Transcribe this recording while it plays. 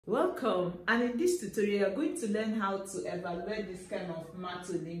Welcome, and in this tutorial you are going to learn how to evaluate this kind of math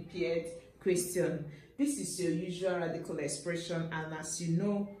Olympiad question. This is your usual radical expression, and as you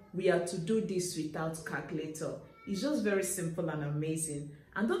know, we are to do this without calculator. It's just very simple and amazing.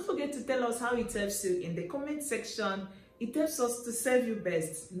 And don't forget to tell us how it helps you in the comment section. It helps us to serve you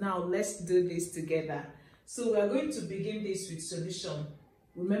best. Now let's do this together. So we are going to begin this with solution.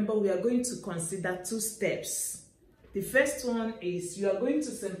 Remember, we are going to consider two steps. The first one is you are going to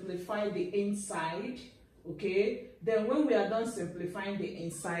simplify the inside, okay? Then when we are done simplifying the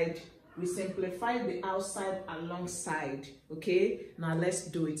inside, we simplify the outside alongside, okay? Now let's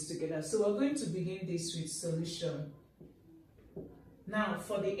do it together. So we're going to begin this with solution. Now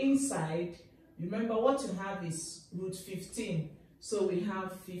for the inside, remember what you have is root 15. So we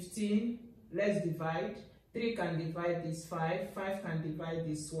have 15, let's divide. 3 can divide this 5, 5 can divide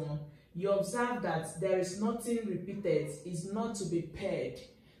this 1. You observe that there is nothing repeated, it's not to be paired.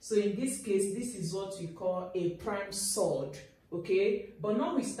 So in this case, this is what we call a prime surd, okay? But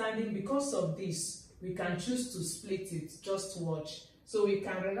notwithstanding, because of this, we can choose to split it. Just watch. So we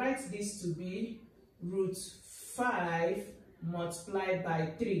can rewrite this to be root 5 multiplied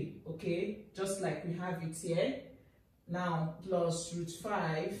by 3, okay? Just like we have it here. Now, plus root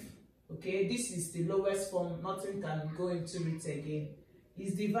 5, okay? This is the lowest form, nothing can go into it again.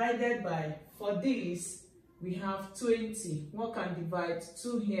 Is divided by, for this, we have 20. What can divide?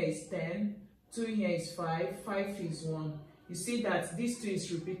 2 here is 10, 2 here is 5, 5 is 1. You see that this 2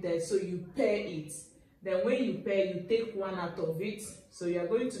 is repeated, so you pair it. Then when you pair, you take 1 out of it. So you are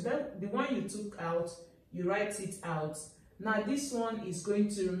going to, the one you took out, you write it out. Now this one is going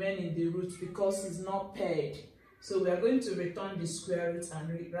to remain in the root because it's not paired. So we are going to return the square root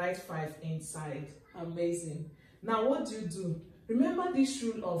and write 5 inside. Amazing. Now what do? Remember this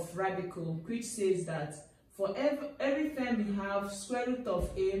rule of radical, which says that for every time you have square root of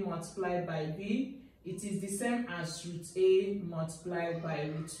a multiplied by b, it is the same as root a multiplied by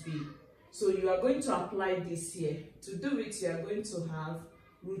root b. So you are going to apply this here. To do it, you are going to have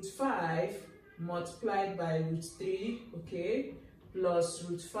root 5 multiplied by root 3, okay, plus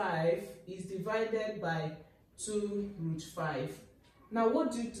root 5 is divided by 2 root 5. Now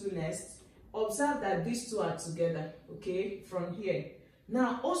what do you do next? Observe that these two are together, okay, from here.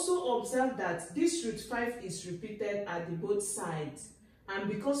 Now also observe that this root 5 is repeated at the both sides, and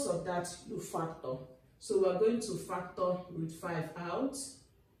because of that you factor. So we are going to factor root 5 out,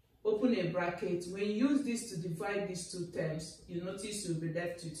 open a bracket. When you use this to divide these two terms, you notice you'll be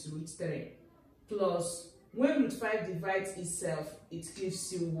left with root 3 plus, when root 5 divides itself, it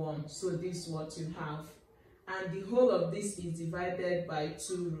gives you 1. So this is what you have. And the whole of this is divided by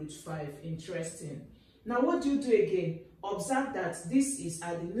 2 root 5. Interesting. Now what do you do again? Observe that this is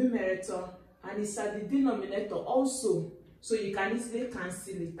at the numerator and it's at the denominator also. So you can easily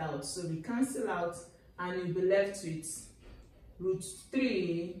cancel it out. So we cancel out and you'll be left with root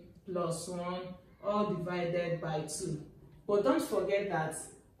 3 plus 1 all divided by 2. But don't forget that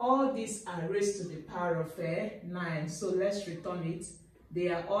all these are raised to the power of 9. So let's return it. They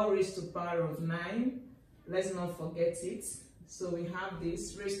are all raised to the power of 9. Let's not forget it. So we have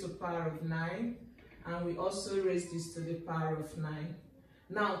this raised to the power of 9, and we also raise this to the power of 9.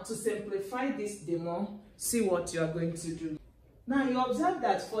 Now to simplify this demo, see what you are going to do. Now you observe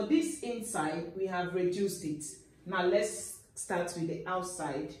that for this inside, we have reduced it. Now let's start with the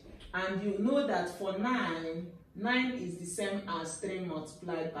outside. And you know that for 9 is the same as 3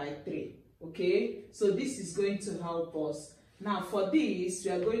 multiplied by 3. Okay? So this is going to help us. Now for this,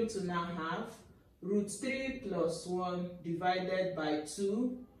 we are going to now have root 3 plus 1 divided by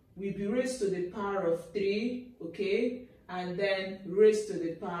 2 will be raised to the power of 3, okay, and then raised to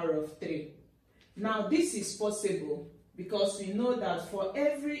the power of 3. Now this is possible because we know that for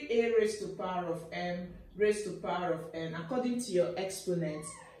every a raised to the power of m raised to the power of n, according to your exponent,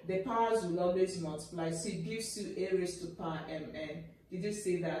 the powers will always multiply. So it gives you a raised to the power mn. Did you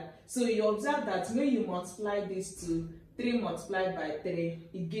see that? So you observe that when you multiply this to 3 multiplied by 3,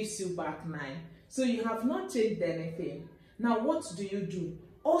 it gives you back 9. So you have not changed anything. Now what do?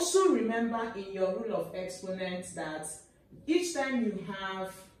 Also remember in your rule of exponents that each time you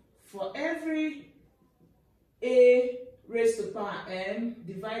have, for every a raised to the power m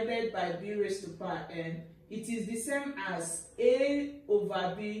divided by b raised to the power n, it is the same as a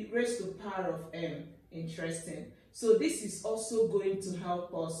over b raised to the power of m. Interesting. So this is also going to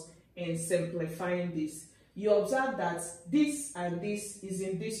help us in simplifying this. You observe that this and this is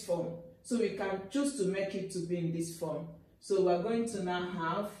in this form. So we can choose to make it to be in this form. So we're going to now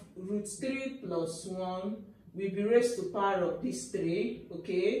have root 3 plus 1 will be raised to the power of this 3,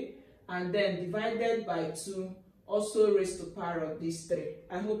 okay? And then divided by 2 also raised to power of this 3.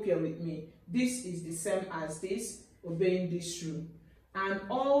 I hope you're with me. This is the same as this, obeying this rule. And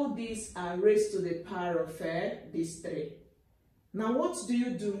all these are raised to the power of this 3. Now what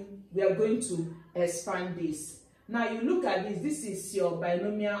do? We are going to expand this. Now you look at this. This is your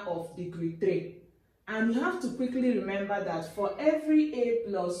binomial of degree 3. And you have to quickly remember that for every a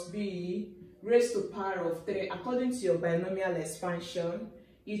plus b raised to power of 3, according to your binomial expansion,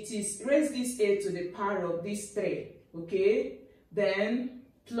 it is raise this a to the power of this 3, okay? Then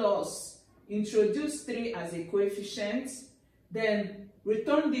plus, introduce 3 as a coefficient, then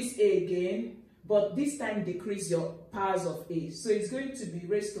return this a again, but this time decrease your powers of a. So it's going to be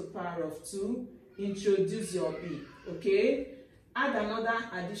raised to power of 2, introduce your b, okay? Add another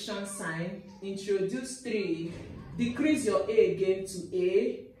addition sign, introduce 3, decrease your a again to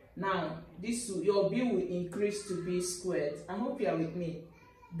a. Now, your b will increase to b squared. I hope you are with me.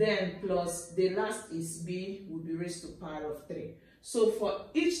 Then plus the last is b will be raised to power of 3. So for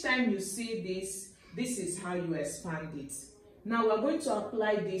each time you see this is how you expand it. Now we're going to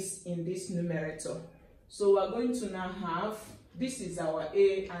apply this in this numerator. So we're going to now have, this is our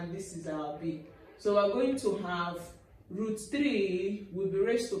a and this is our b. So we're going to have root 3 will be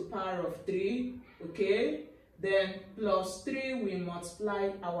raised to power of 3, okay? Then plus 3 we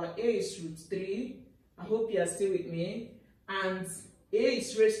multiply our a is root 3. I hope you are still with me. And a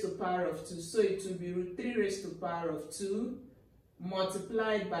is raised to power of 2, so it will be root 3 raised to power of 2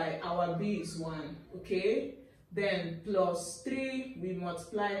 multiplied by our b is 1, okay? Then plus 3 we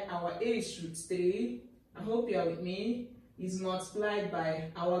multiply our a is root 3. I hope you are with me. Is multiplied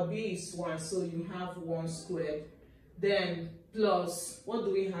by our b is 1, so you have 1 squared. Then plus, what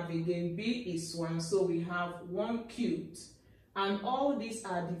do we have again? B is 1, so we have 1 cubed. And all these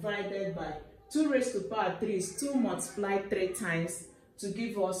are divided by 2 raised to power 3 is 2 multiplied 3 times to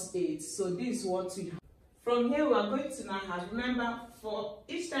give us 8. So this is what we have. From here, we are going to now have, remember, for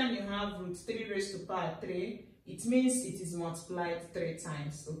each time you have root 3 raised to power 3, it means it is multiplied 3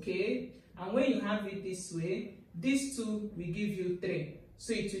 times, okay? And when you have it this way, these 2 will give you 3.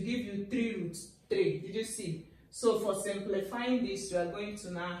 So it will give you 3 root 3. Did you see? So for simplifying this, we are going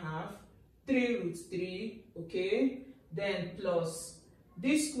to now have 3 root 3, okay? Then plus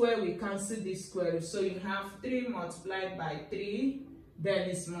this square, we cancel this square. So you have 3 multiplied by 3, then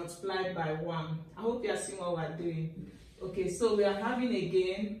it's multiplied by 1. I hope you are seeing what we're doing. Okay, so we are having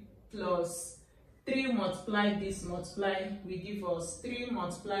again plus 3 multiplied this, we give us 3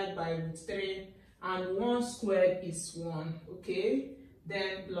 multiplied by root 3, and 1 squared is 1, okay?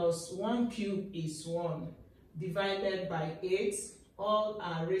 Then plus 1 cube is 1. Divided by 8, all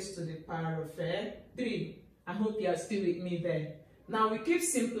are raised to the power of 3. I hope you are still with me there. Now we keep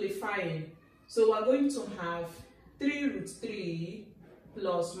simplifying. So we're going to have 3 root 3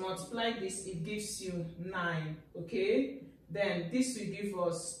 plus multiply this, it gives you 9, okay? Then this will give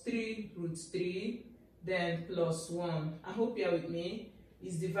us 3 root 3, then plus 1. I hope you are with me.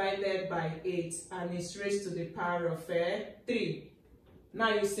 Is divided by 8 and is raised to the power of 3.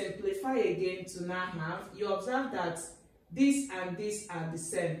 Now you simplify again to now have, you observe that this and this are the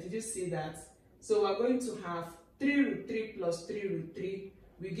same. Did you see that? So we're going to have 3 root 3 plus 3 root 3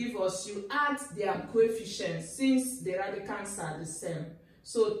 will give us, you add their coefficients since the radicals are the same.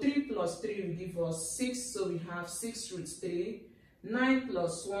 So 3 plus 3 will give us 6, so we have 6 root 3. 9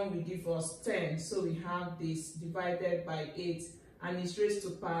 plus 1 will give us 10, so we have this divided by 8 and it's raised to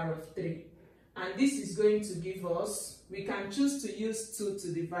power of 3. And this is going to give us, we can choose to use 2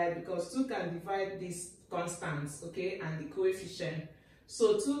 to divide because 2 can divide these constants, okay, and the coefficient.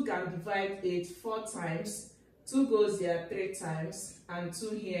 So 2 can divide 8 4 times, 2 goes there 3 times, and 2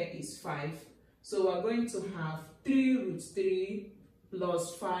 here is 5. So we're going to have 3 root 3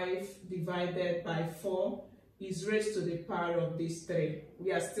 plus 5 divided by 4 is raised to the power of this 3.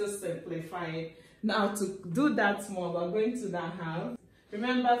 We are still simplifying. Now to do that more, we're going to now have,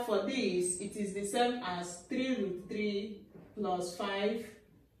 remember for this, it is the same as 3 root 3 plus 5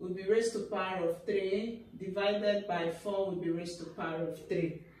 will be raised to power of 3 divided by 4 will be raised to power of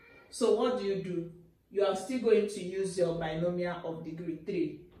 3. So what do? You are still going to use your binomial of degree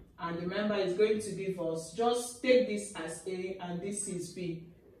 3. And remember, it's going to give us, just take this as A and this is B.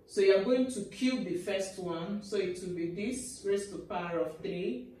 So you're going to cube the first one. So it will be this raised to power of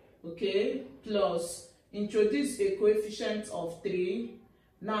 3, okay, plus introduce a coefficient of 3.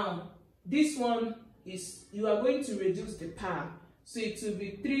 Now, this one is, you are going to reduce the power. So it will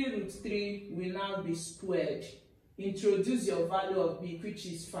be 3 root 3 will now be squared. Introduce your value of B, which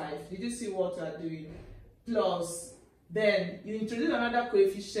is 5. Did you see what we are doing? Plus, then you introduce another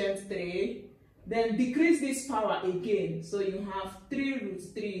coefficient 3. Then decrease this power again. So you have 3 root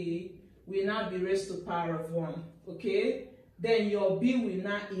 3 will now be raised to power of 1. Okay, then your b will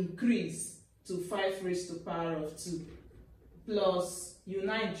now increase to 5 raised to power of 2, plus you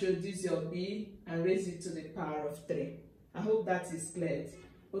now introduce your b and raise it to the power of 3. I hope that is clear.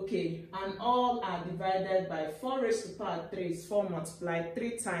 Okay, and all are divided by 4 raised to power 3 is 4 multiplied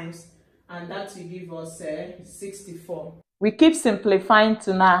 3 times, and that will give us 64. We keep simplifying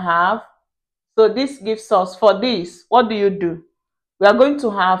to now have, so this gives us, for this, what do you do? We are going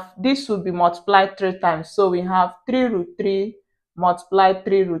to have, this will be multiplied 3 times, so we have 3 root 3 multiplied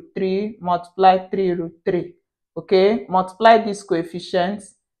 3 root 3 multiplied 3 root 3. Okay, multiply these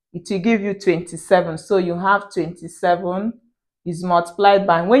coefficients, it will give you 27. So you have 27 is multiplied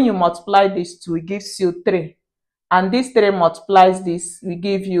by, when you multiply these two, it gives you 3. And this 3 multiplies this, we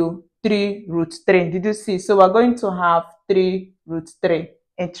give you 3 root 3. Did you see? So we're going to have 3 root 3.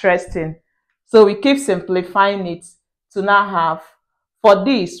 Interesting. So we keep simplifying it to now have, for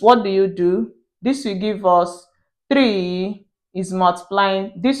this, what do you do? This will give us 3 is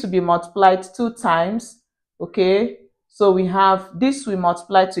multiplying, this will be multiplied 2 times. Okay, so we have, this will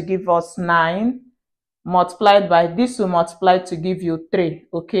multiply to give us 9, multiplied by, this will multiply to give you 3.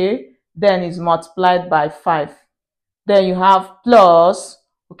 Okay, then is multiplied by 5. Then you have plus,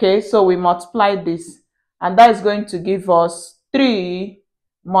 okay, so we multiply this, and that is going to give us 3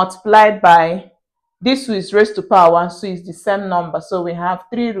 multiplied by, this is raised to power 1, so it's the same number. So we have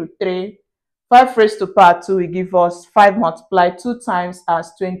 3 root 3, 5 raised to power 2 will give us 5 multiplied 2 times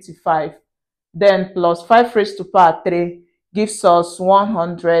as 25. Then plus 5 raised to power 3 gives us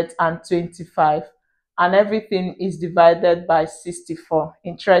 125. And everything is divided by 64.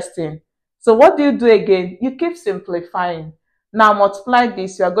 Interesting. So what do you do again? You keep simplifying. Now multiply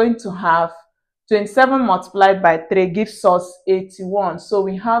this, you are going to have 27 multiplied by 3 gives us 81. So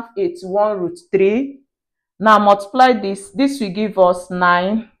we have 81 root 3. Now multiply this, this will give us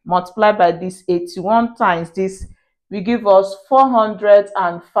 9, multiplied by this 81 times this will give us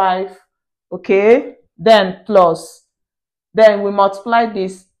 405. Okay, then plus, then we multiply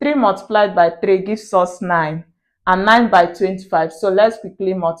this, 3 multiplied by 3 gives us 9, and 9 by 25. So let's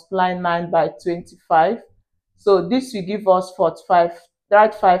quickly multiply 9 by 25. So this will give us 45.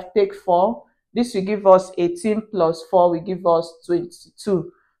 Write 5, take 4. This will give us 18 plus 4 will give us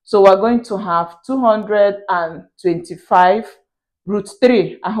 22. So we're going to have 225 root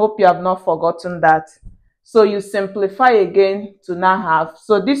 3. I hope you have not forgotten that. So you simplify again to now have,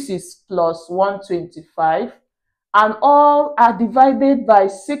 so this is plus 125, and all are divided by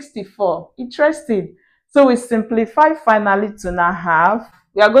 64. Interesting. So we simplify finally to now have,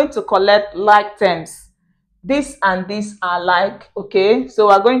 we are going to collect like terms. This and this are like, okay, so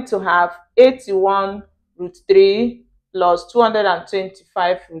we're going to have 81 root 3 plus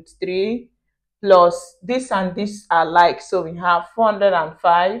 225 root 3 plus this and this are like, so we have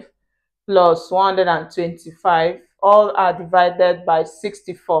 405 plus 125, all are divided by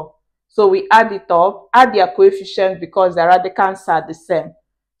 64. So we add it up, add their coefficients because the radicals are the same.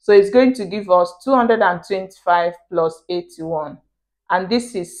 So it's going to give us 225 plus 81. And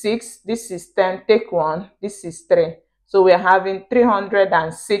this is 6, this is 10, take 1, this is 3. So we're having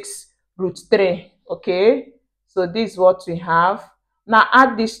 306 root 3. Okay, so this is what we have. Now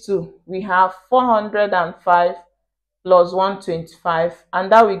add these two, we have 405 plus 125,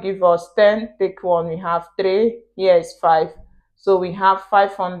 and that will give us 10, take 1, we have 3, here is 5. So we have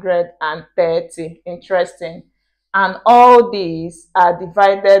 530. Interesting. And all these are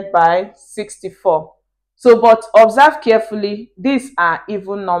divided by 64. So, but observe carefully, these are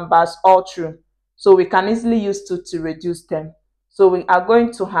even numbers all through. So we can easily use 2 to reduce them. So we are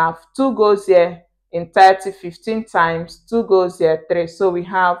going to have 2 goes here in 30, 15 times, 2 goes here, 3. So we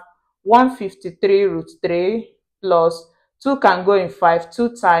have 153 root 3 plus 2 can go in 5,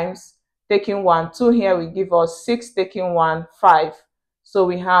 2 times, taking 1, 2 here will give us 6, taking 1, 5. So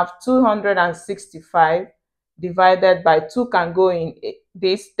we have 265 divided by 2 can go in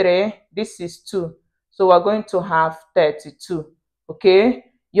this 3, this is 2. So we're going to have 32. Okay,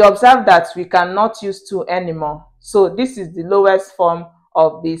 you observe that we cannot use 2 anymore. So this is the lowest form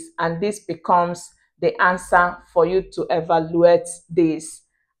of this, and this becomes the answer for you to evaluate this.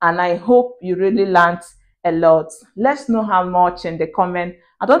 And I hope you really learned a lot. Let's know how much in the comment,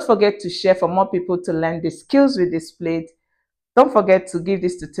 and don't forget to share for more people to learn the skills we displayed. Don't forget to give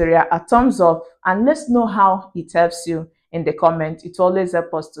this tutorial a thumbs up, and let's know how it helps you in the comment. It always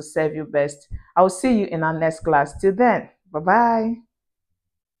helps us to serve you best. I will see you in our next class. Till then, bye bye.